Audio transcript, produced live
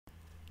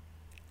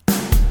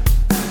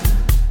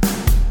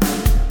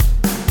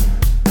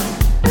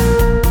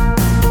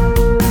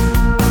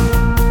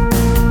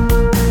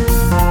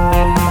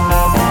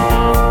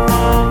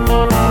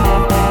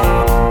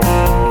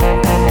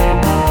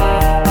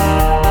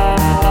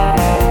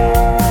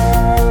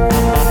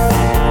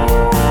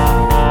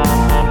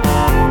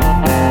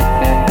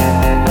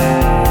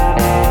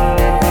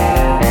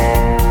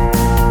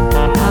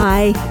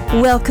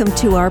Welcome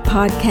to our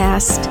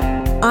podcast.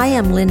 I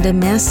am Linda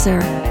Messer.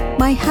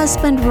 My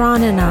husband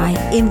Ron and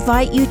I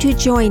invite you to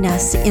join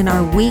us in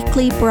our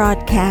weekly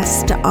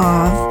broadcast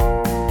of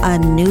A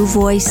New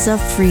Voice of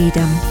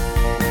Freedom.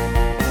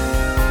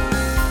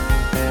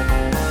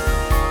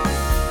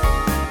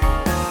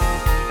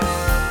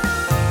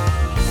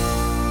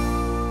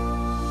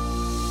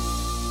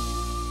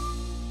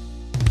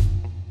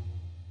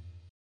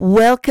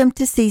 Welcome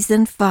to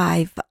Season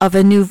 5 of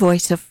A New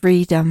Voice of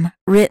Freedom,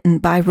 written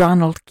by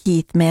Ronald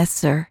Keith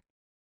Messer.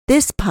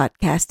 This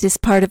podcast is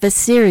part of a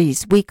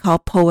series we call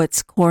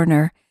Poet's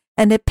Corner,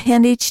 an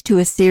appendage to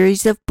a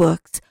series of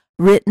books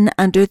written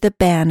under the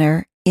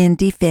banner In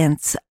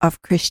Defense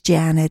of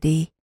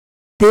Christianity.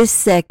 This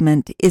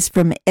segment is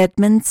from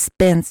Edmund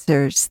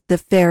Spenser's The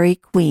Faerie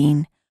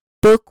Queen,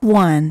 Book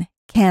 1,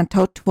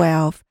 Canto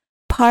XII,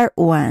 Part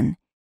 1,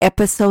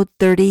 Episode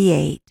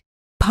 38.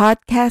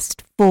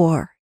 Podcast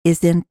 4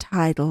 is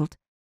entitled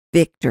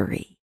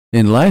Victory.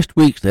 In last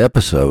week's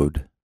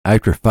episode,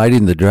 after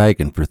fighting the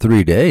dragon for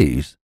 3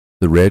 days,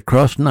 the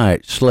Redcrosse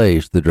knight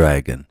slays the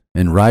dragon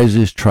and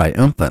rises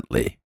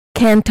triumphantly.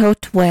 Canto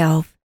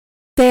XII.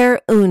 Faire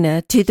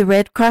Una to the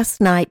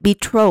Redcrosse knight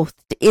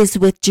betrothed is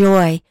with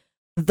joy,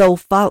 though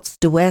false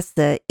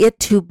Duessa it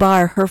to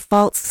barre her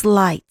false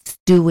sleights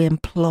do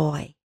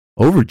employ.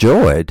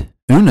 Overjoyed,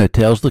 Una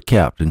tells the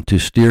captain to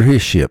steer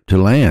his ship to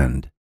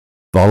land.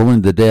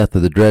 Following the death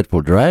of the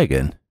dreadful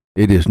dragon,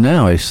 it is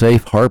now a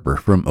safe harbor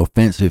from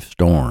offensive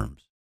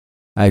storms.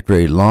 After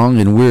a long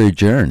and weary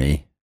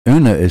journey,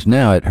 Una is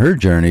now at her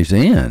journey's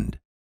end.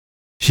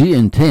 She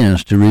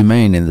intends to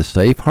remain in the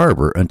safe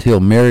harbor until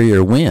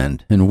merrier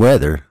wind and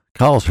weather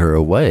calls her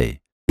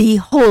away.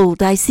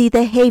 Behold, I see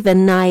the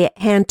haven nigh at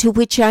hand, to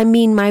which I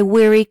mean my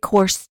weary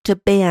course to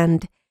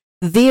bend.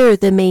 Vere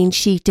the main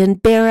sheet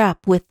and bear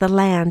up with the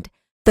land,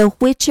 the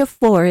which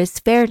afore is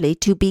fairly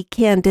to be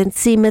kenned, and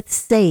seemeth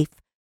safe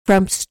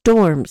from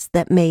storms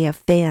that may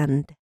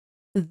offend.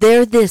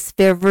 There this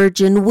fair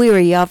virgin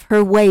weary of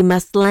her way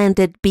must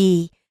landed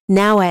be,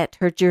 now at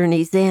her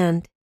journey's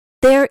end.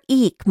 There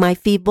eke my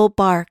feeble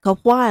bark a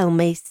while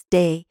may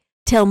stay,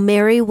 till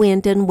merry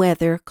wind and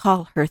weather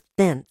call her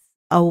thence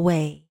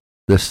away.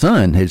 The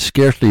sun had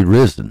scarcely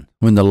risen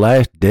when the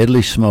last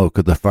deadly smoke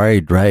of the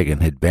fiery dragon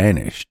had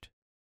vanished,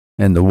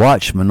 and the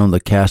watchman on the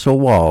castle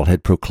wall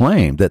had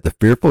proclaimed that the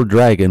fearful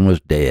dragon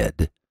was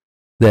dead,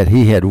 that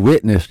he had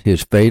witnessed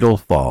his fatal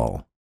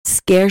fall.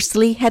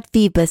 Scarcely had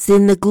Phœbus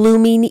in the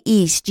glooming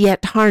east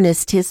yet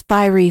harnessed his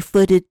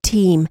firie-footed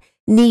team,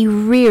 knee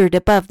reared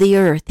above the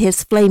earth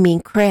his flaming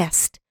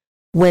crest,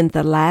 when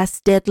the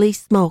last deadly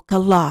smoke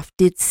aloft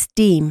did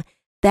steam,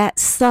 that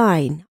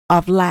sign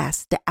of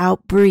last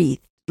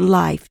outbreathed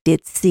life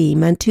did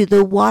seem unto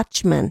the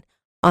watchman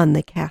on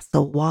the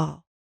castle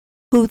wall,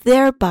 who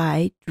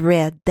thereby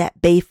dread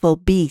that baleful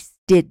beast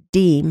did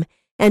deem,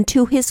 and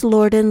to his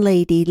Lord and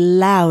Ladie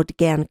loud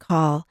gan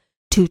call,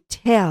 to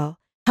tell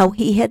how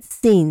he had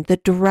seen the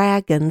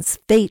dragon's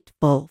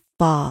fateful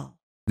fall.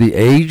 The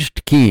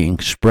aged king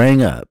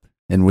sprang up,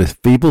 and with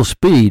feeble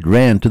speed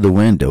ran to the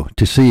window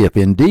to see if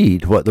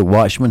indeed what the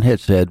watchman had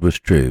said was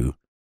true.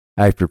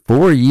 After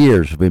 4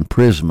 years of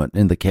imprisonment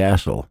in the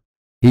castle,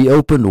 he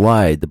opened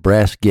wide the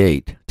brass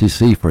gate to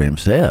see for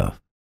himself.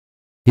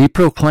 He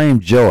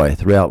proclaimed joy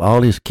throughout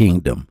all his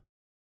kingdom.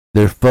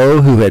 Their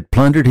foe who had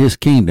plundered his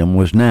kingdom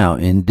was now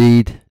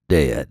indeed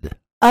dead.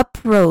 Up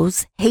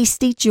rose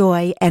hasty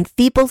joy and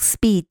feeble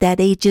speed that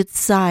aged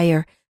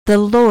sire, the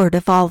lord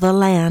of all the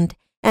land,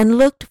 and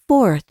looked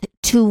forth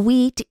to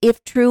weet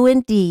if true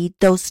indeed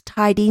those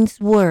tidings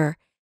were,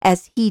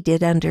 as he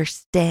did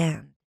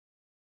understand.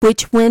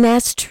 Which when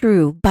as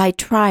true by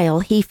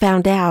trial he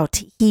found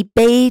out, he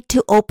bade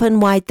to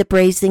open wide the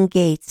brazen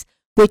gates,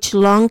 which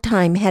long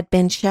time had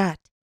been shut,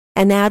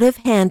 and out of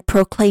hand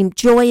proclaimed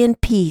joy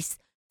and peace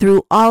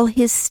through all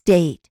his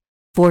state,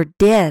 for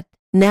dead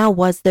now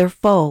was their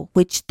foe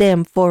which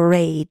them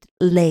forayed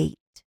late.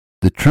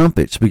 The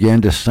trumpets began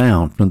to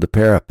sound from the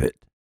parapet,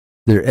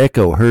 their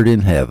echo heard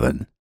in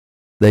heaven.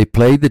 They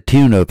played the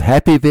tune of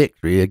happy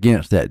victory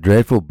against that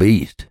dreadful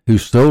beast who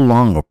so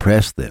long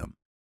oppressed them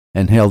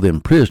and held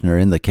them prisoner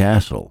in the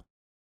castle.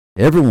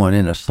 Everyone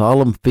in a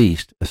solemn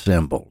feast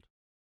assembled.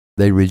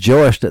 They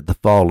rejoiced at the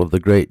fall of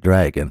the great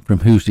dragon, from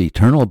whose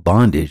eternal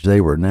bondage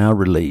they were now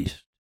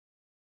released.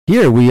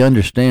 Here we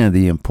understand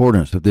the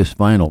importance of this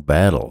final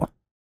battle.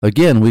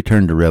 Again we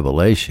turn to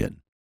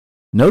Revelation.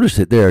 Notice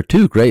that there are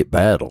 2 great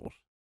battles.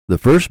 The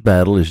first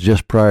battle is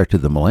just prior to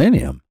the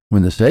millennium,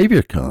 when the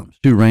Savior comes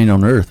to reign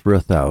on earth for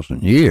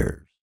 1,000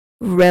 years.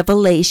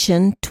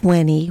 Revelation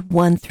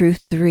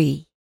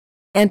 20:1-3.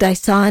 And I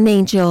saw an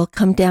angel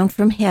come down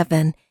from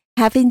heaven,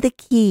 having the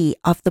key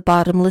of the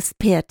bottomless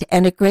pit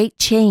and a great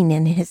chain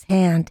in his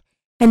hand.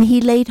 And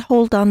he laid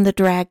hold on the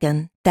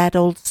dragon, that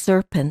old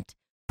serpent,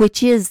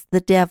 which is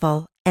the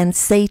devil and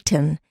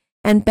Satan,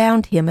 and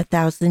bound him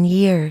 1,000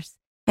 years,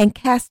 and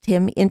cast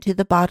him into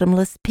the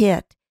bottomless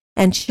pit,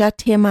 and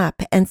shut him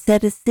up, and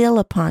set a seal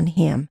upon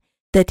him,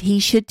 that he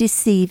should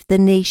deceive the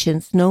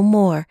nations no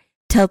more,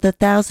 till the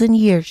 1,000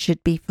 years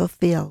should be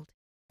fulfilled.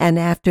 and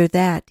after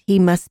that he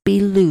must be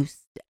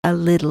loosed a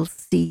little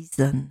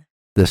season.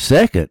 The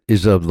second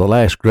is of the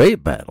last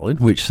great battle, in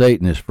which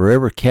Satan is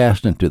forever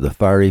cast into the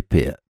fiery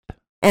pit.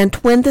 And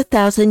when the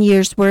 1,000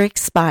 years were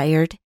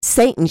expired,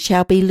 Satan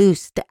shall be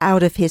loosed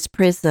out of his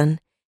prison,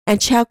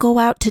 and shall go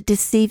out to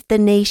deceive the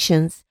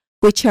nations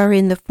which are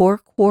in the four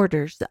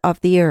quarters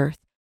of the earth,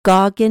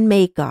 Gog and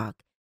Magog,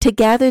 to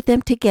gather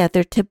them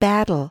together to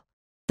battle,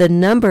 the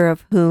number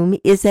of whom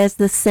is as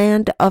the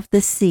sand of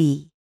the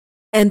sea.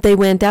 And they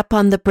went up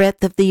on the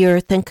breadth of the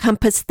earth, and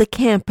compassed the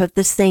camp of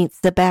the saints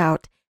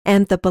about,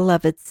 and the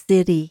beloved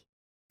city.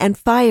 And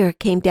fire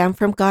came down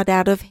from God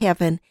out of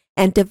heaven,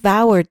 and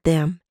devoured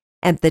them.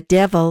 And the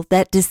devil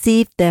that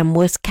deceived them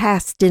was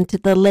cast into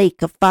the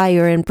lake of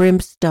fire and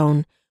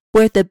brimstone,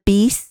 where the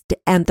beast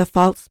and the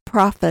false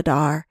prophet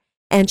are,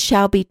 and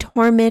shall be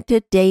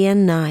tormented day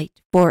and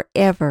night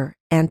forever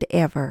and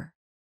ever.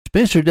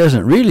 Spenser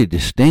doesn't really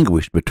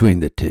distinguish between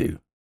the two.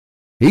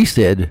 He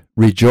said,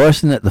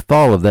 rejoicing at the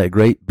fall of that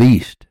great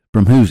beast,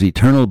 from whose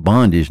eternal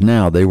bondage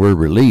now they were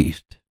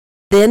released.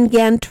 Then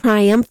 'gan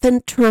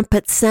triumphant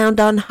trumpets sound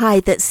on high,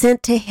 that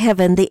sent to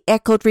heaven the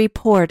echoed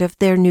report of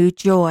their new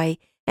joy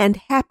and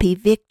happy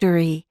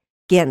victory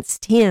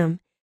 'gainst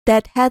him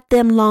that had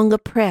them long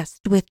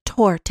oppressed with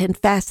tort and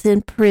fast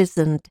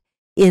imprisoned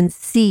in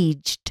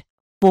sieged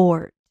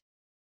fort.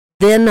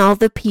 Then all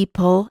the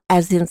people,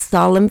 as in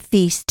solemn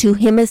feast, to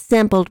him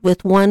assembled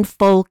with one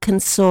full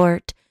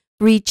consort,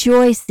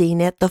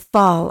 rejoicing at the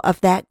fall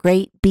of that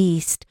great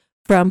beast,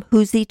 from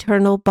whose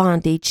eternal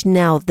bondage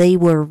now they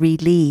were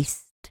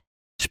released.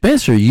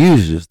 Spenser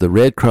uses the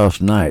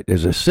Redcrosse Knight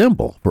as a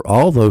symbol for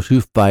all those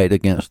who fight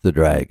against the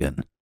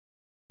dragon.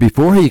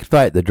 Before he could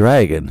fight the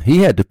dragon, he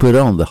had to put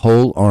on the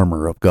whole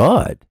armor of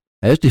God,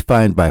 as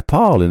defined by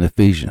Paul in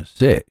Ephesians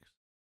 6.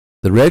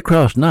 The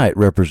Redcrosse Knight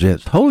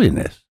represents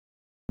holiness.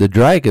 The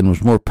dragon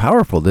was more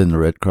powerful than the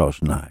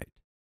Redcrosse Knight,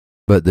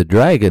 but the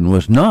dragon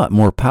was not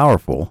more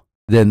powerful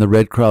than the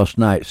Redcrosse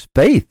Knight's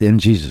faith in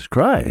Jesus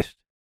Christ.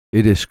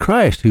 It is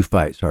Christ who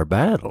fights our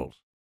battles.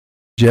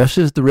 Just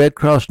as the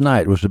Redcrosse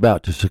Knight was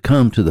about to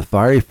succumb to the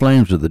fiery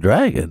flames of the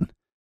dragon,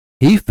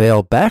 he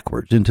fell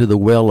backwards into the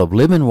well of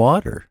living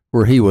water,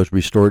 where he was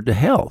restored to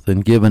health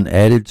and given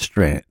added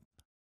strength.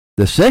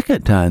 The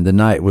second time the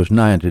knight was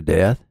nigh unto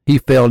death, he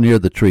fell near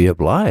the tree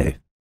of life.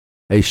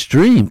 A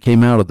stream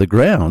came out of the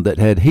ground that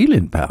had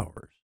healing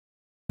powers.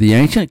 The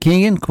ancient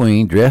king and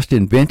queen, dressed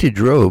in vintage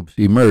robes,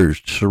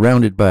 emerged,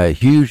 surrounded by a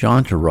huge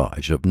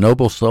entourage of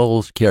noble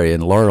souls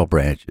carrying laurel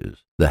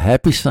branches, the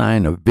happy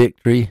sign of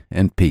victory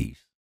and peace.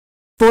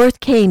 Forth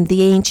came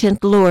the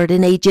ancient lord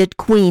and aged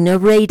queen,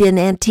 arrayed in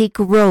antique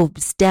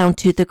robes down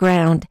to the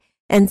ground,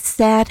 and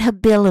sad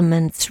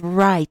habiliments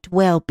right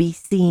well be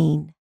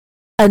seen.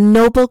 A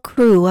noble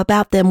crew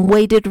about them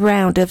waited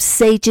round, of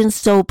sage and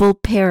sober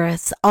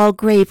Paris, all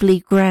gravely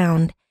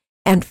ground.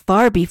 And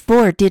far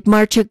before did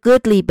march a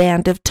goodly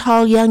band of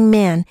tall young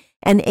men,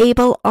 and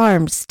able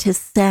arms to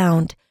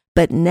sound.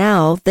 But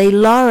now they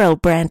laurel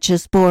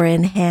branches bore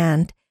in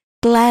hand,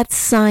 glad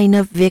sign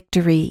of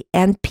victory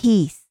and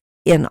peace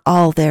in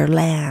all their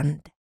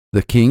land.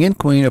 The king and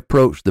queen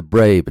approached the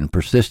brave and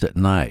persistent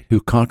knight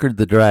who conquered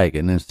the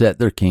dragon and set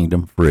their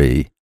kingdom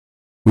free.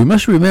 We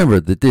must remember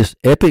that this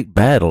epic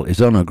battle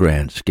is on a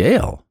grand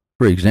scale.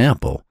 For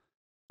example,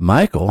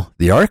 Michael,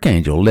 the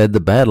archangel, led the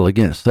battle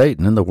against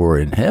Satan in the war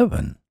in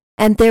heaven.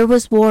 And there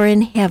was war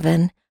in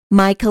heaven.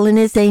 Michael and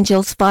his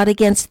angels fought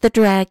against the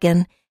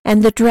dragon,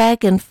 and the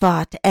dragon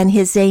fought and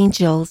his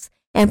angels,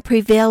 and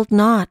prevailed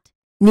not.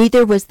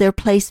 Neither was their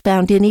place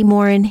found any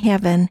more in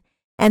heaven.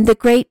 And the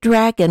great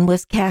dragon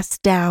was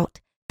cast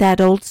out,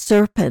 that old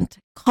serpent,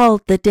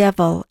 called the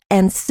devil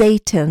and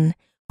Satan,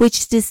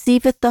 which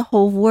deceiveth the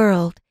whole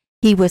world.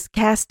 He was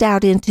cast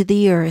out into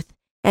the earth,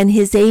 and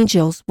his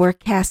angels were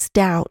cast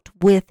out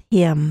with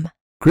him.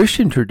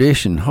 Christian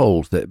tradition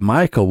holds that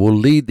Michael will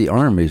lead the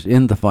armies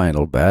in the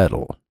final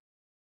battle.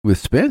 With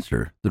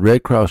Spenser, the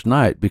Redcrosse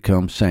Knight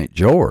becomes St.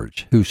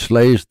 George, who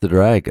slays the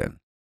dragon.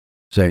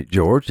 St.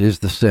 George is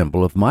the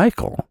symbol of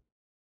Michael.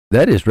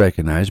 That is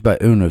recognized by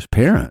Una's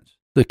parents,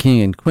 the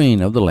king and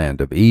queen of the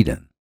land of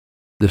Eden.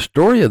 The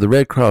story of the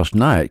Redcrosse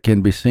Knight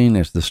can be seen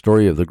as the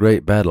story of the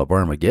great battle of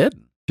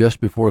Armageddon,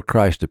 just before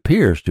Christ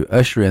appears to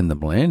usher in the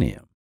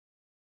millennium.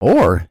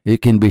 Or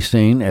it can be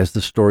seen as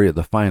the story of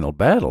the final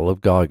battle of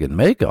Gog and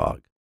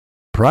Magog,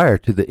 prior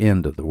to the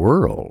end of the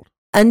world.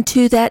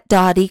 Unto that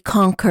doughty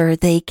conqueror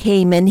they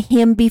came, and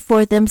him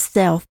before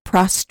themselves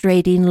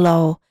prostrating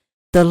low,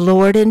 the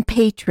Lord and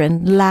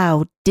patron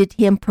loud did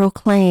him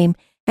proclaim,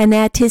 and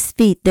at his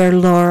feet their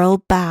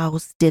laurel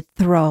boughs did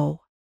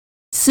throw.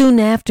 Soon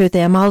after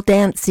them, all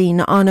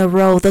dancing on a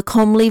row, the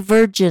comely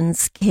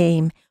virgins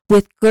came,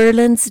 with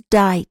garlands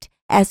dight,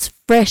 as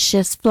fresh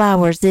as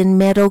flowers in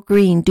meadow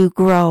green do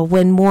grow,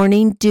 when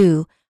morning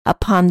dew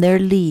upon their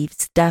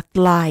leaves doth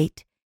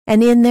light,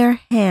 and in their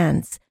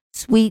hands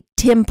sweet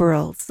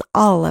timbrels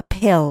all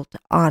upheld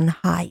on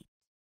height.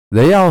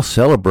 They all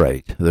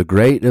celebrate the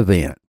great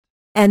event.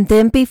 And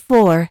then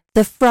before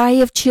the fry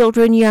of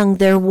children young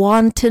their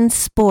wanton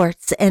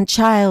sports and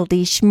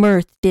childish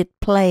mirth did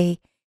play,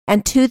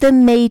 and to the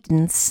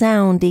maidens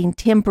sounding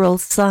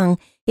timbrels sung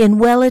in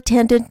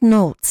well-attended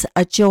notes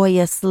a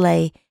joyous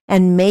lay,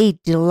 and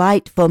made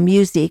delightful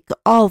music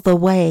all the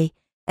way,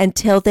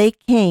 until they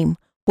came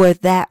where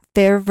that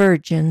fair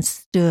virgin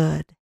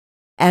stood.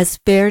 As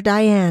fair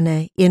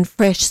Diana in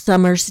fresh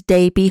summer's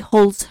day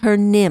beholds her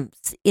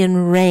nymphs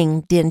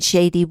enranged in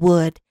shady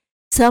wood,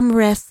 some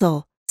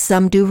wrestle,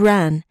 some do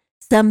run,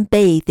 some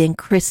bathe in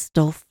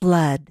crystal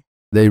flood.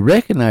 They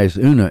recognized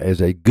Una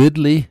as a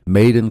goodly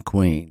maiden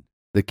queen,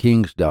 the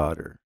king's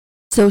daughter.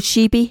 So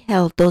she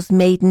beheld those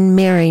maiden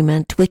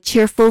merriment with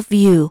cheerful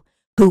view,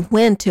 who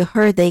when to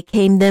her they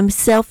came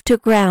themselves to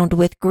ground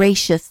with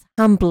gracious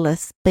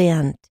humblest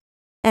bent,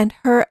 and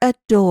her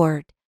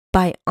adored,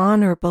 by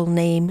honorable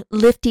name,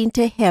 lifting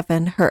to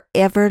heaven her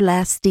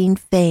everlasting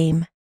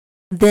fame.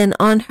 Then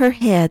on her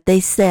head they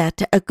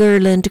set a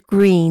girland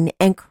green,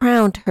 and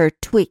crowned her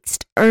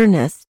twixt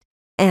earnest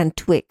and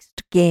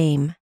twixt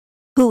game,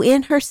 who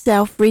in her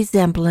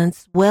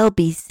self-resemblance well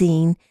be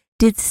seen,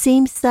 did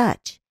seem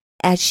such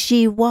as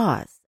she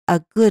was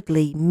a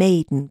goodly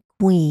maiden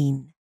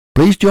queen.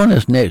 Please join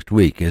us next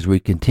week as we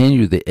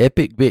continue the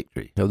epic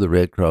victory of the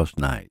Redcrosse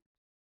Knight.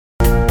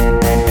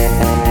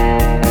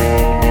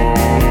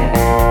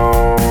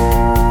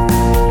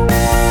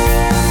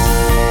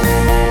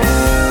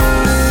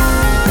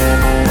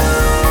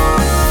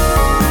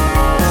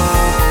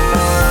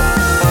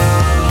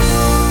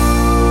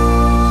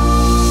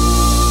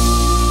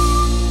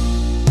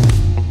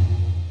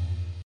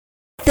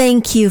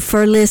 Thank you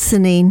for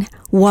listening.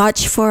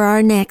 Watch for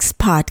our next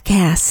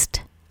podcast.